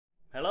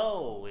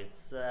Hello,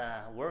 it's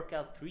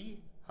workout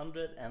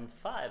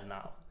 305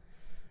 now,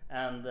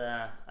 and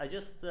I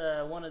just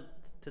wanted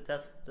to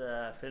test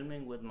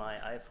filming with my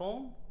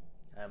iPhone.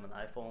 I have an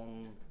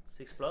iPhone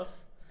 6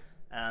 Plus,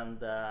 and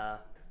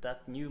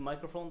that new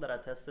microphone that I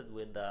tested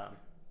with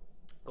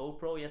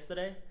GoPro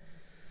yesterday,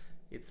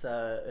 it's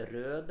a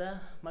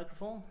Rode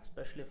microphone,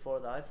 especially for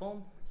the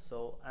iPhone.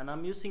 So, and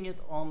I'm using it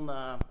on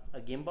a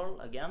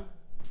gimbal again,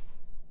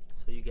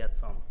 so you get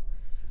some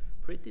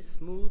pretty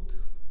smooth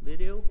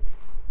video.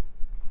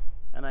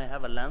 And I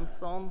have a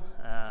lens on,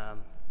 an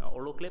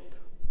Olo clip,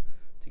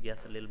 to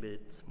get a little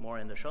bit more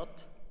in the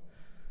shot.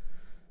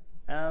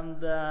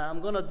 And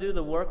I'm gonna do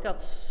the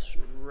workouts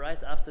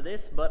right after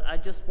this, but I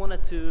just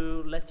wanted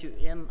to let you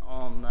in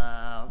on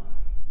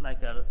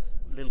like a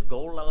little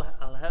goal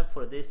I'll have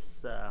for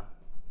this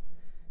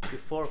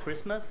before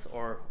Christmas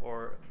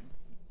or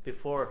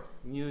before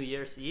New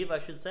Year's Eve, I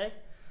should say.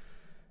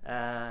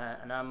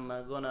 And I'm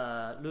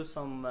gonna lose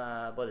some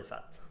body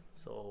fat,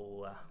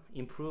 so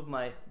improve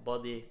my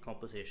body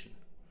composition.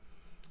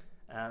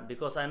 And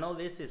because I know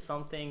this is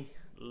something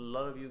a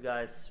lot of you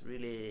guys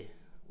really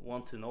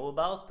want to know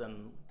about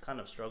and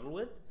kind of struggle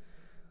with,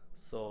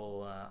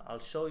 so I'll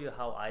show you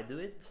how I do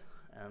it.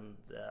 And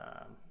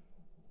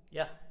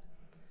yeah,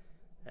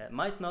 it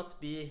might not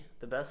be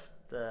the best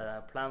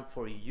plan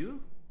for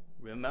you.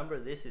 Remember,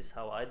 this is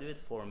how I do it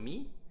for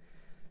me.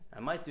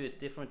 I might do it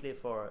differently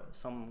for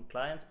some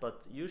clients,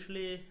 but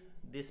usually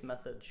this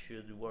method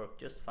should work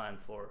just fine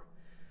for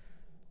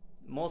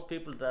most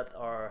people that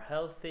are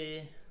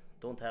healthy,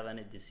 don't have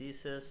any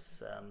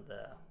diseases, and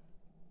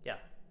yeah.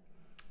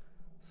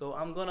 So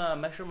I'm gonna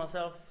measure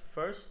myself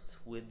first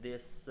with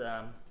this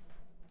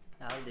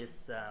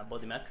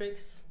body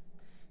metrics.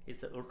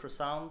 It's an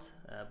ultrasound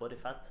body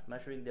fat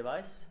measuring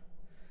device.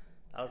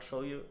 I'll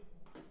show you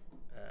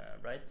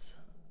right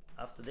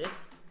after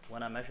this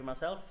when I measure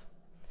myself,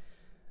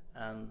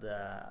 and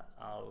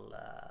I'll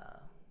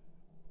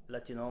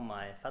let you know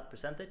my fat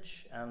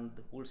percentage, and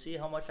we'll see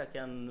how much I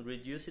can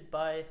reduce it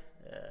by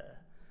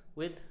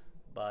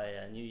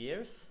New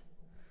Year's.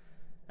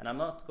 And I'm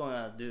not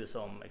gonna do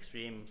some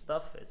extreme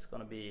stuff. It's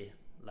gonna be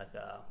like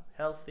a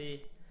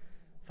healthy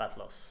fat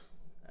loss.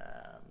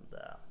 And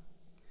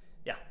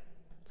yeah,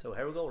 so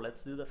here we go.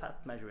 Let's do the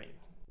fat measuring.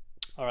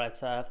 All right,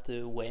 so I have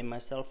to weigh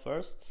myself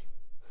first.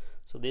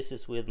 So this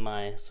is with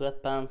my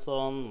sweatpants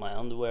on, my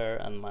underwear,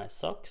 and my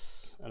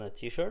socks, and a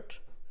t-shirt.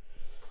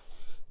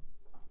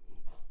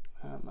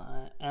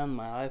 And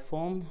my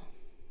iPhone.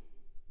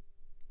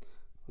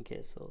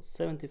 Okay, so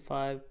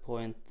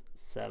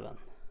 75.7.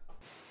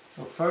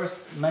 So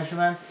first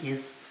measurement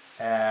is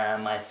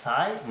my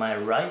thigh, my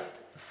right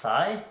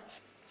thigh.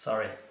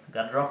 Sorry,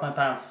 gotta drop my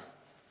pants.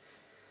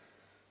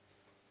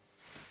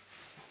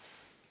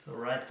 So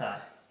right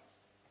thigh.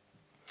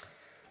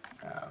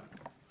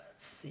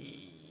 Let's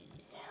see,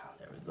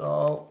 there we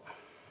go.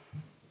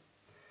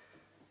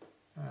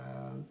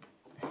 And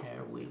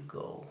here we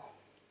go.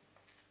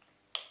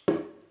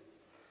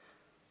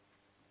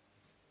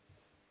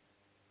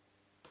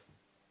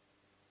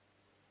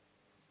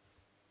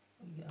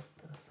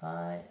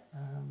 Thigh,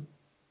 and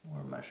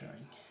we're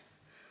measuring.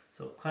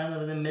 So kind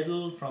of in the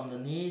middle from the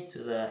knee to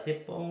the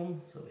hip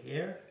bone, so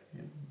here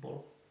in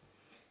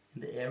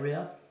the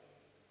area.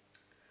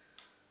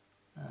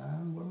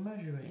 And we're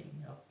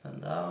measuring up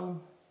and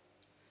down.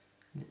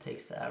 And it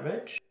takes the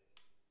average.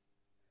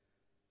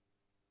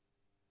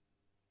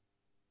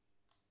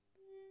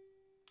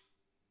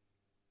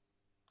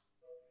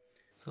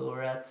 So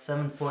we're at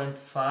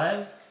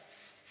 7.5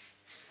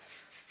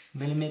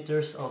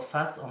 millimeters of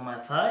fat on my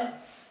thigh.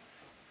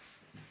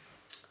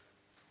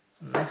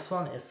 Next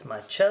one is my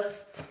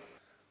chest.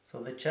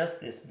 So the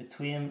chest is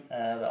between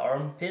the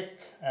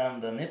armpit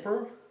and the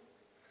nipple.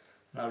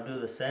 And I'll do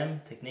the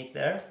same technique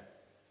there.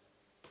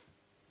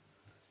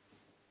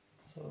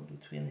 So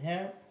between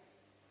here.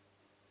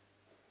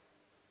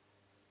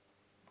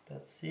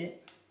 Let's see.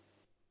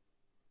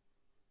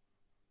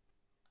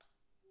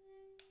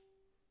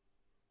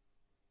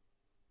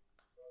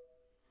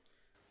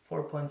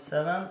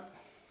 4.7.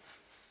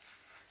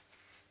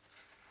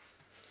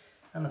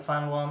 And the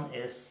final one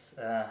is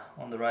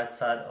on the right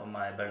side of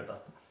my belly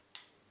button.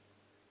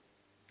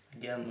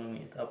 Again,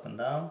 moving it up and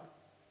down.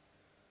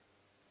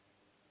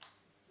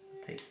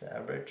 It takes the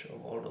average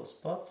of all those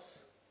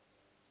spots.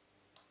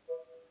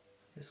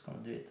 Just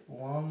gonna do it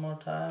one more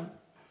time.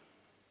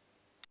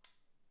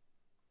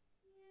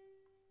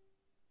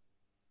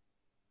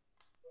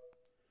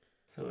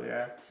 So we're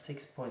at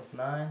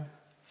 6.9.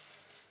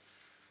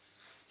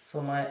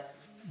 So my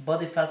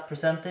body fat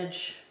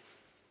percentage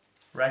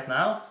right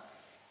now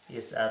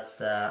is at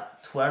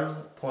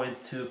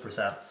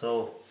 12.2%,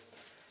 so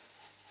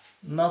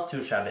not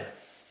too shabby.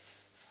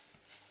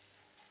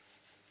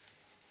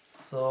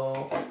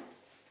 So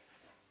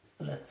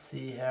let's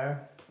see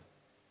here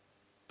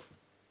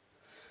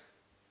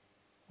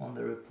on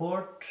the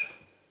report.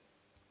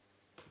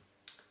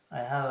 I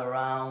have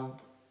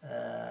around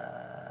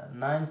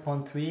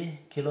 9.3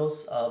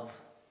 kilos of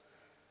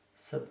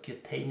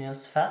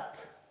subcutaneous fat,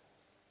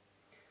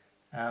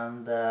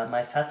 and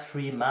my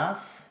fat-free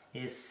mass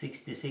is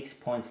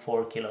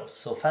 66.4 kilos.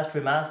 So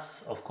fat-free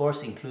mass of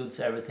course includes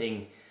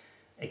everything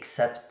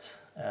except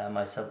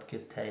my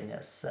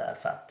subcutaneous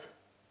fat.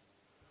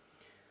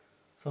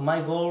 So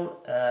my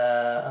goal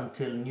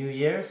until New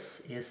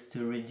Year's is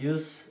to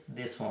reduce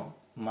this one,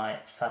 my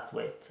fat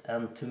weight,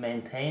 and to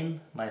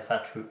maintain my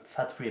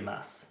fat-free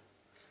mass.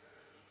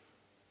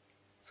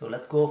 So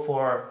let's go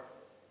for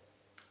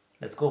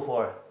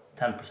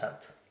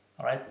 10%.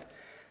 All right,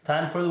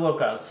 time for the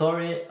workout.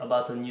 Sorry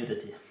about the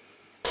nudity.